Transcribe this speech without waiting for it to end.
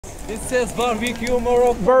It says barbecue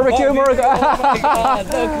Morocco. Barbecue Morocco. Oh my god,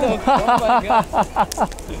 look. Oh my god.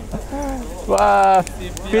 Wow.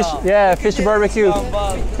 Fish, yeah, fish barbecue.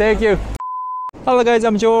 Thank you. Hello guys,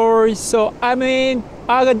 I'm George. So I'm in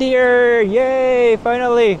Agadir. Yay,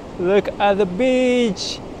 finally. Look at the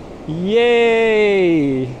beach.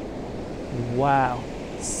 Yay. Wow,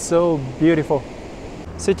 so beautiful.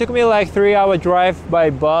 So it took me like 3-hour drive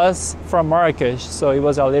by bus from Marrakesh. So it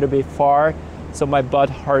was a little bit far. So my butt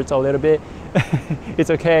hurts a little bit. It's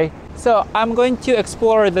okay. So I'm going to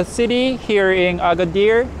explore the city here in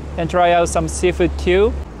Agadir and try out some seafood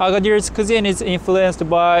too. Agadir's cuisine is influenced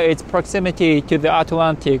by its proximity to the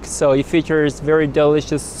Atlantic, so it features very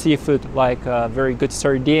delicious seafood like very good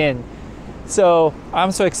sardine. So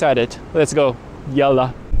I'm so excited. Let's go.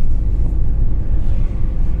 Yalla.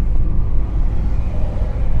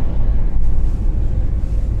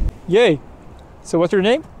 Yay. So what's your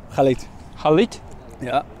name? Khalid. Khalid?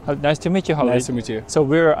 Yeah. Nice to meet you, Khalid. Nice to meet you. So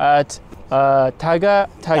we're at Taghazout.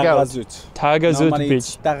 Taghazout Normally beach.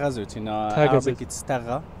 it's Taghazout. In Arabic it's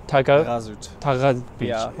Taghazout. Taghazout beach.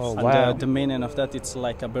 Yeah. Oh, and wow. the meaning of that, it's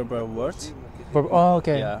like a Berber word. Oh,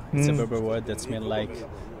 okay. Yeah, it's a Berber word that's mean like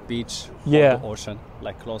beach or Yeah. the ocean,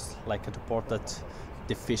 like close, like at the port that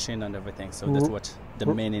the fishing and everything. So that's what the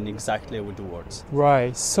meaning exactly with the words.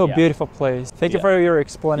 Right. So Yeah. beautiful place. Thank you for your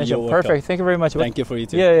explanation. You're welcome. Perfect. Thank you very much. Thank you for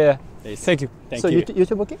it. Yeah. Yes. Thank you. Thank so you.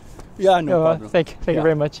 YouTube okay? Yeah, no problem. Thank you Yeah.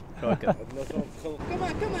 very much. You're welcome.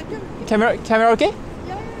 Camera okay?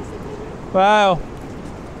 Wow.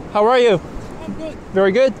 How are you? I'm good.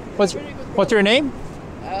 Very good. What's your name?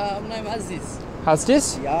 My name is Aziz. How's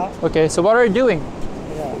this? Yeah. Okay. So what are you doing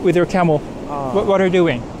with your camel? What are you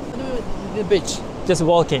doing? The beach. Just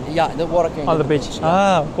walking Yeah, the working on the beach. Yeah.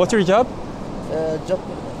 Ah. What's your job? Job,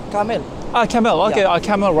 Camel. Ah, Camel. Okay. Yeah.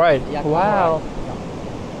 Camel ride. Yeah, camel Wow.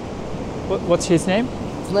 ride. What's his name?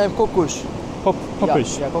 His name Kokush.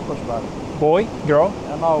 Kokush. Yeah, Kokush, brother. Boy, girl.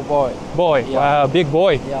 No, boy. Boy. Yeah. Wow. Big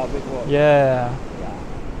boy. Yeah, big boy. Yeah.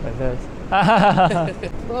 Yeah. Like this.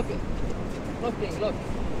 Look. Look.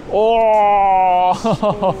 Oh.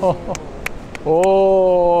 Oh.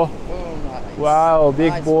 Oh, nice. Wow,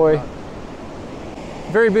 big Nice, boy. brother.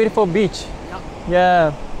 Very beautiful beach.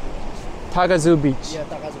 Yeah. Taghazout beach. Yeah,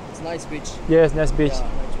 Taghazout. It's nice beach. Yes, nice beach. Yeah,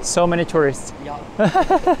 nice beach. So many tourists. Yeah.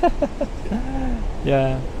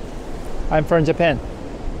 Yeah. I'm from Japan.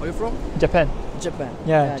 Where you from? Japan. Japan.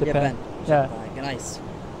 Yeah, Japan. Yeah. Japan. Nice.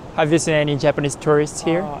 Have you seen any Japanese tourists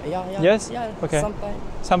here? Yeah. Yes? Yeah. Okay. Sometimes.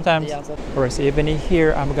 Sometimes. Yeah. Alright, so even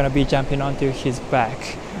here, I'm gonna be jumping onto his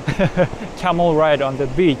back. Camel ride on the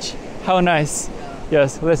beach. How nice. Yeah.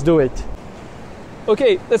 Yes, let's do it.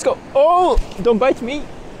 Okay, let's go. Oh, don't bite me.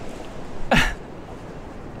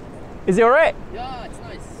 Is it alright? Yeah, it's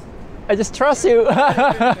nice. I just trust you.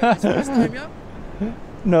 It's first time, yeah?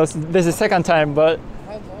 No, this is second time, but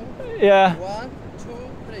How long? yeah. 1, 2,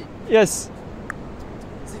 3. Yes.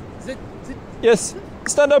 Zit. Yes.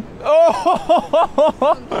 Stand up.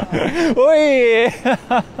 Oh! Oi!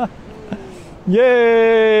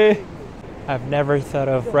 Yay! I've never thought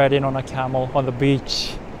of riding on a camel on the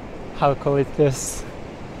beach. How cool is this?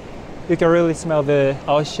 You can really smell the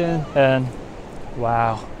ocean and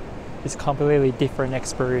wow, it's completely different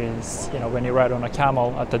experience, you know, when you ride on a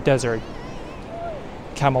camel at the desert.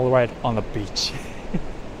 Camel ride on the beach.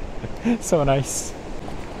 So nice.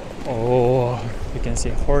 Oh, you can see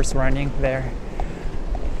a horse running there.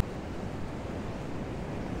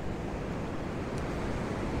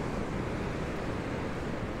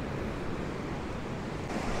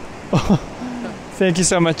 Thank you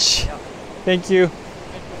so much. Thank you.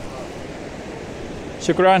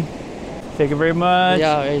 Shukran. Thank you very much.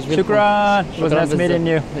 Yeah, it's really Shukran. It was nice meeting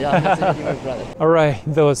you. Yeah, nice meeting you, brother. All right,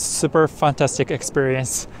 that was super fantastic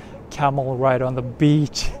experience. Camel ride on the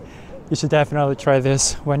beach. You should definitely try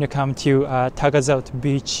this when you come to Taghazout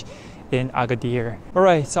beach in Agadir. All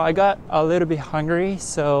right, so I got a little bit hungry,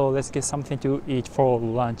 so let's get something to eat for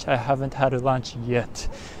lunch. I haven't had a lunch yet.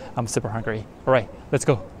 I'm super hungry. All right, let's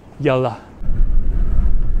go. Yalla.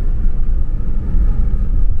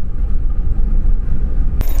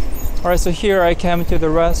 All right, so here I came to the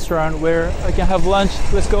restaurant where I can have lunch.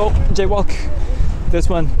 Let's go, jaywalk. This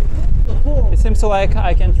one. It seems like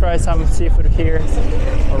I can try some seafood here.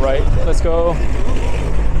 All right, let's go.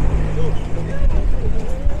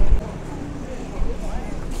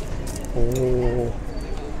 Oh.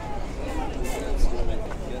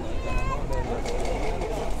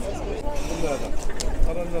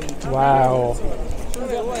 Wow.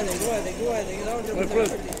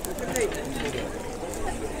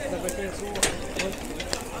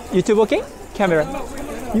 YouTube okay? Camera.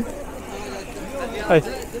 Hi.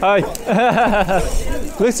 Hi.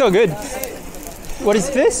 Looks so good. What is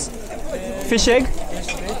this? Fish egg?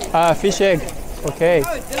 Fish egg. Okay.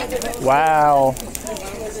 Wow.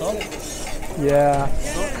 Yeah.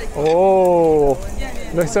 Oh,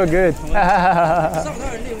 looks so good.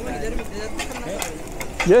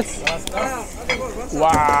 Yes.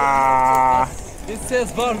 Wow. This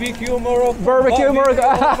says barbecue Morocco. Barbecue Morocco.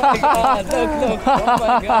 Oh my God, look. Oh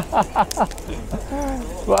my God.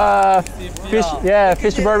 Wow. Fish, yeah,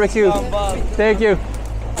 fish barbecue. Thank you.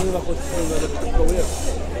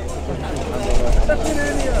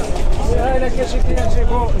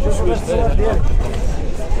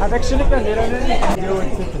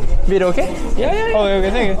 Video okay? Yeah. Oh,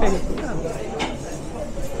 okay, thank you.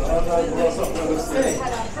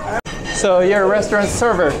 So you're a restaurant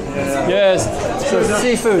server? Yes. So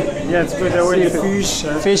seafood. Yeah, it's good. There fish.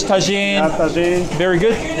 Fish tagine. Tagine. Very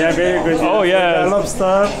good. Yeah, very good. Oh yeah.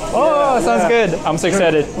 Lobster. Oh, sounds good. I'm so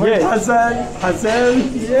excited. Yeah.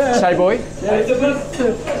 Hassan. Yeah. Shy boy. Yeah, it's the best.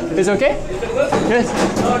 Is it okay? Yes.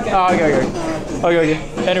 Oh, okay.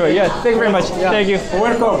 Anyway, yeah. Thank you very much. Thank you.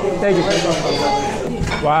 Welcome. Thank you.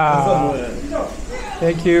 Wow.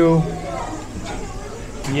 Thank you.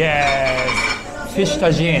 Yes. Fish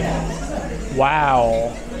tagine.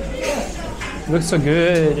 Wow. Looks so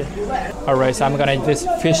good. All right, so I'm gonna eat this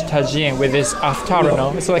fish tagine with this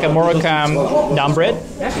aftarno. It's like a Moroccan naan bread.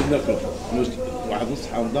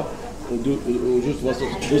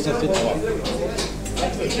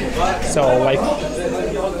 So like,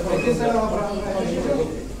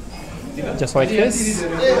 just like this.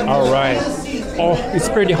 All right. Oh, it's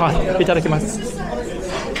pretty hot. Itadakimasu.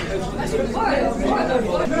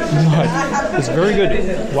 It's very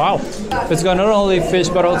good. Wow. It's got not only fish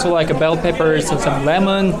but also like a bell peppers and some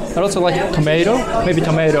lemon and also like tomato, maybe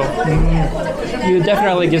tomato. You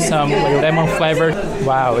definitely get some like lemon flavor.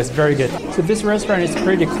 Wow, it's very good. So this restaurant is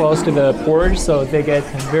pretty close to the port, so they get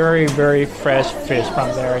very, very fresh fish from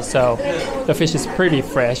there. So the fish is pretty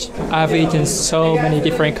fresh. I've eaten so many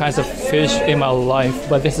different kinds of fish in my life,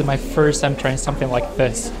 but this is my first time trying something like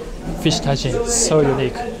this. Fish tagine, so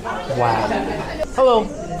unique. Wow. Hello.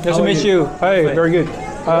 Nice to meet you. Hi, very good.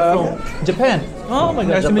 Japan. Oh my God,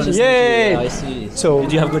 Nice to meet you. Japan is Yay! I see. So,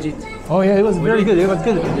 Did you have good eat? oh yeah, it was very good. It was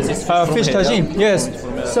good. This is from Fish here, tagine. yeah?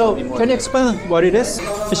 Yes. So, can you explain what it is?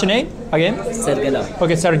 Fish name again? Sergela.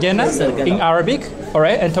 Okay, sargena Sargena. in Arabic. All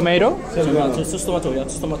right, and tomato. Tomato, just tomato, yeah,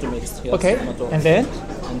 just tomato mixed. Yes, Okay, tomato. and then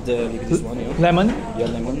And like this one, yeah. lemon. Yeah,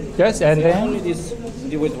 lemon. Yes, and Only then this,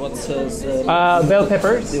 with what says bell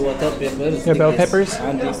peppers. the water peppers. Yeah, bell this, peppers.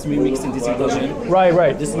 And this we mixed in this tagine.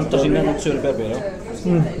 Right. This is tagine, not sure berber.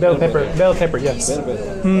 Bell pepper. Yes. Berber.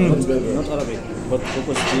 Not Arabic. But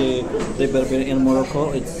because the berber in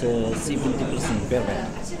Morocco, it's 70% berber.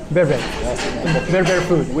 Berber. Berber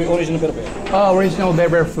food. We original berber. Oh, original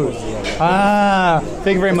Berber food. Ah,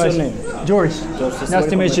 thank you very much. What's your name? George. Nice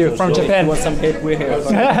to meet you from Japan. Want some help? We're here.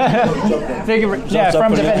 Thank you. Yeah,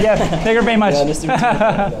 from Japan. Yeah, thank you very much. Yeah, nice to meet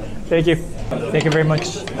you. Thank you. Thank you very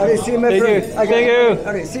much. Okay, see you, my Thank you. friend. Thank you.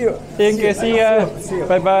 Okay, see you. Thank you. See ya.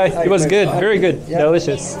 Bye bye. It was good. Very good.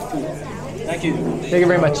 Delicious. Thank you. Thank you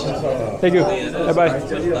very much. Thank you. Bye bye.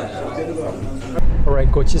 Alright,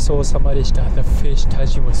 gochisousama. The fish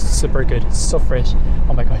tagine was super good, so fresh.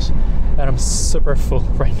 Oh my gosh. And I'm super full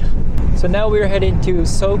right now. So now we're heading to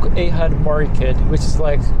Souk market, which is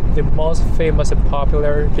like the most famous and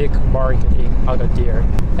popular big market in Agadir.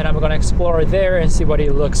 And I'm gonna explore there and see what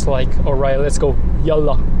it looks like. Alright, let's go.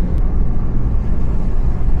 Yalla.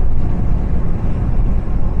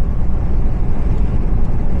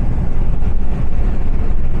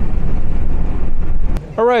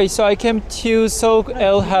 Alright, so I came to Souk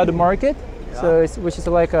market, which is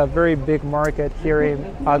like a very big market here in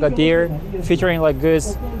Agadir, featuring like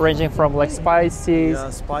goods ranging from like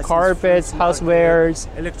spices, carpets, housewares.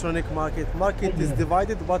 Electronic market. Market is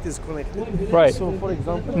divided but is connected. Right. So for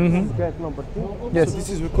example, this is gate number 2. Yes. So this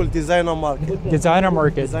is we call designer market. Designer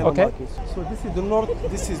market. Designer Okay. market. So this is the north.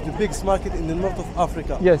 This is the biggest market in the north of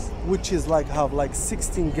Africa. Yes. Which is like have like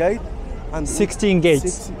 16 gate and 16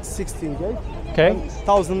 gates. 16 gate. Okay.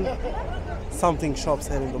 1,000 something shops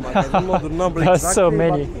here in the market. I don't know the number That's exactly, so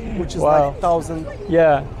many. but which is Wow. like 1,000,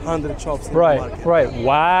 Yeah. 100 shops in the market. Right.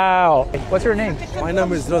 Wow. What's your name? My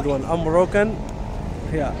name is Rodwan. I'm Moroccan.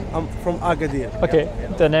 Yeah, I'm from Agadir. Okay.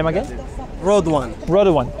 The name again? Rodwan.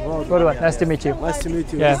 Rodwan. Rodwan. Nice to meet you. Nice to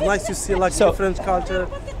meet you. Yeah. It's nice to see like So- different culture,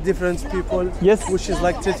 different people. Yes. Which is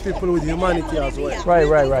like treat people with humanity as well.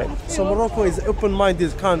 Right. So Morocco is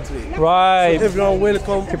open-minded country. Right. Everyone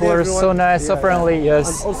welcome. People are so nice, so friendly. Yes.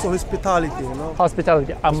 And also hospitality, you know.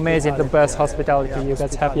 Hospitality, amazing, the best hospitality you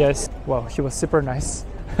guys have. Yes. Wow, he was super nice.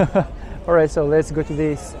 All right, so let's go to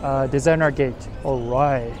this designer gate. All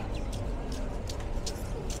right.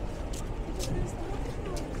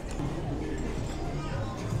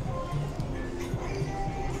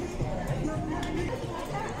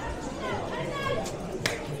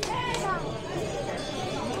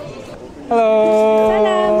 Hello.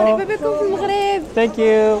 سلام مرحبا بكم في المغرب. Thank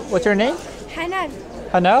you. What's your name? حنان.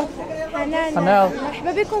 Hanal? حنان. حنان.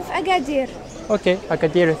 مرحبا بكم في أكادير. Okay,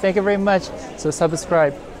 Agadir. Thank you very much. So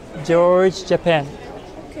subscribe. George, Japan.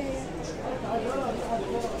 Okay.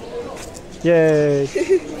 Yay.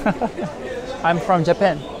 I'm from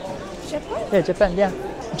Japan. Japan. Yeah, Japan, yeah.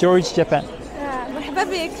 George, Japan. مرحبا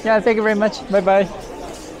بك. Yeah, thank you very much. Bye bye.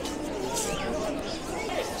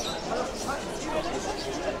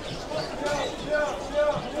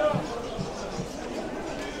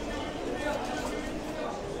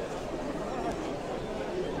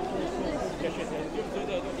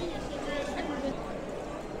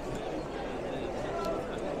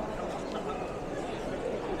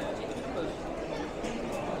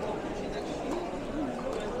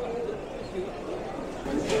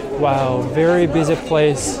 Wow, very busy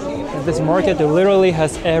place. And this market literally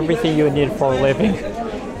has everything you need for living.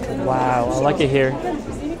 Wow, I like it here.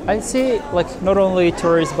 I see like not only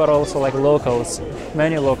tourists but also like locals,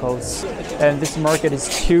 many locals. And this market is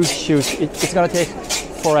huge. It's gonna take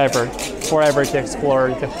forever to explore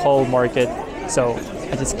the whole market. So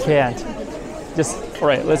I just can't. All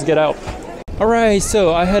right, let's get out. All right,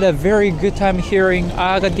 so I had a very good time here in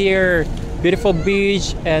Agadir. Beautiful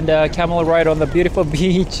beach and a camel ride on the beautiful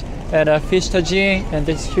beach and a fish tagine and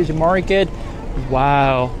this huge market.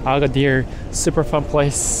 Wow, Agadir, super fun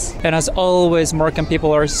place. And as always, Moroccan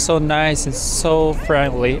people are so nice and so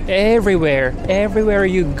friendly. Everywhere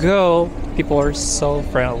you go, people are so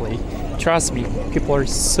friendly. Trust me, people are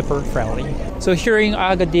super friendly. So here in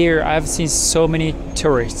Agadir, I've seen so many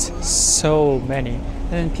tourists, so many.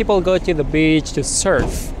 And people go to the beach to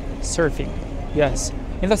surfing, yes.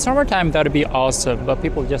 In the summertime, that would be awesome, but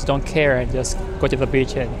people just don't care and just go to the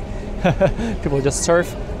beach and people just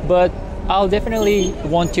surf. But I'll definitely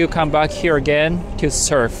want to come back here again to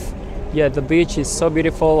surf. Yeah, the beach is so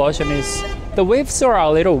beautiful. The waves are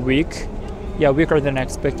a little weak. Yeah, weaker than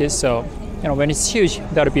expected. So, when it's huge,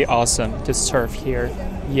 that would be awesome to surf here.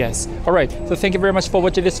 Yes. All right. So thank you very much for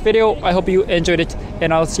watching this video. I hope you enjoyed it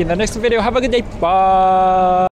and I'll see you in the next video. Have a good day. Bye.